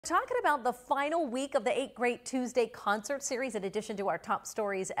Talking about the final week of the 8 Great Tuesday concert series, in addition to our top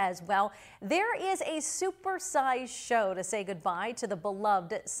stories as well, there is a supersized show to say goodbye to the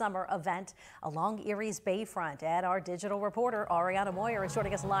beloved summer event along Erie's bayfront. And our digital reporter, Ariana Moyer, is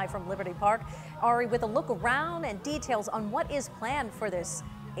joining us live from Liberty Park. Ari, with a look around and details on what is planned for this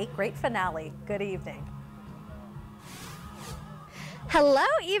 8 Great finale. Good evening. Hello,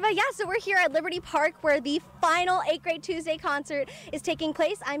 Eva. Yeah, so we're here at Liberty Park where the final 8 Great Tuesday concert is taking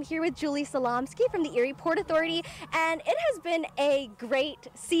place. I'm here with Julie Salamsky from the Erie Port Authority, and it has been a great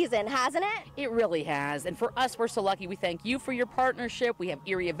season, hasn't it? It really has, and for us, we're so lucky. We thank you for your partnership. We have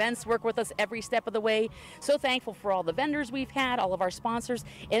Erie Events work with us every step of the way. So thankful for all the vendors we've had, all of our sponsors,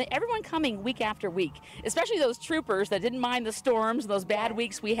 and everyone coming week after week, especially those troopers that didn't mind the storms and those bad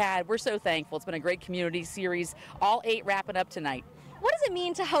weeks we had. We're so thankful. It's been a great community series, all 8 wrapping up tonight. What does it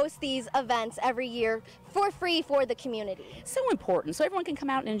mean to host these events every year for free for the community? So important, so everyone can come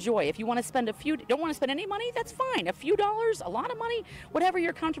out and enjoy. If you want to spend don't want to spend any money, that's fine. A few dollars, a lot of money, whatever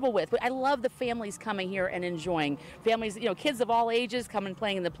you're comfortable with. But I love the families coming here and enjoying. Families, kids of all ages come and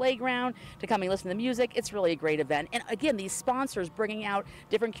playing in the playground, to come and listen to the music. It's really a great event. And again, these sponsors bringing out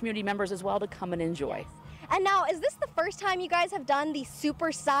different community members as well to come and enjoy. And now, is this the first time you guys have done the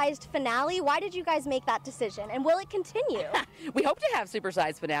supersized finale? Why did you guys make that decision, and will it continue? We hope to have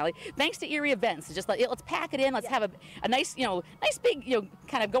supersized finale. Thanks to Erie Events. Just let's pack it in. Let's have a nice, nice big,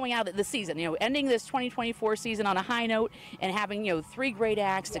 kind of going out of the season. Ending this 2024 season on a high note and having 3 great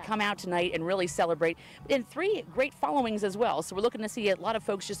acts to come out tonight and really celebrate, and 3 great followings as well. So we're looking to see a lot of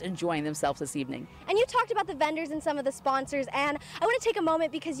folks just enjoying themselves this evening. And you talked about the vendors and some of the sponsors, and I want to take a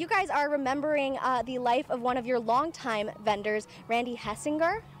moment because you guys are remembering the life of one of your longtime vendors, Randy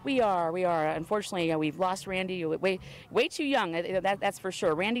Hessinger. We are. Unfortunately, we've lost Randy way too young. That's for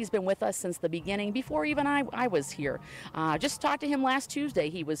sure. Randy's been with us since the beginning, before even I was here. Just talked to him last Tuesday.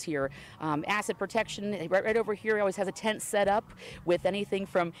 He was here. Asset protection right over here. He always has a tent set up with anything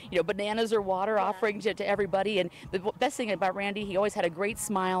from bananas or water offering to everybody. And the best thing about Randy, he always had a great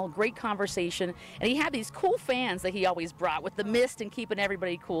smile, great conversation, and he had these cool fans that he always brought with the mist and keeping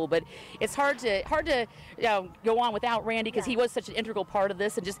everybody cool. But it's hard to go on without Randy, because he was such an integral part of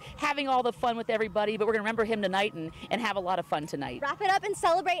this and just having all the fun with everybody. But we're going to remember him tonight and have a lot of fun tonight. Wrap it up and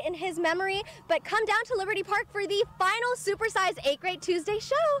celebrate in his memory, but come down to Liberty Park for the final supersized 8 Great Tuesday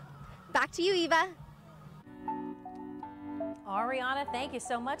show. Back to you, Eva. Ariana, thank you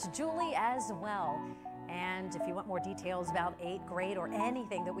so much. Julie as well. And if you want more details about 8 Great or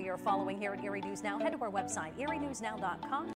anything that we are following here at Erie News Now, head to our website, erienewsnow.com.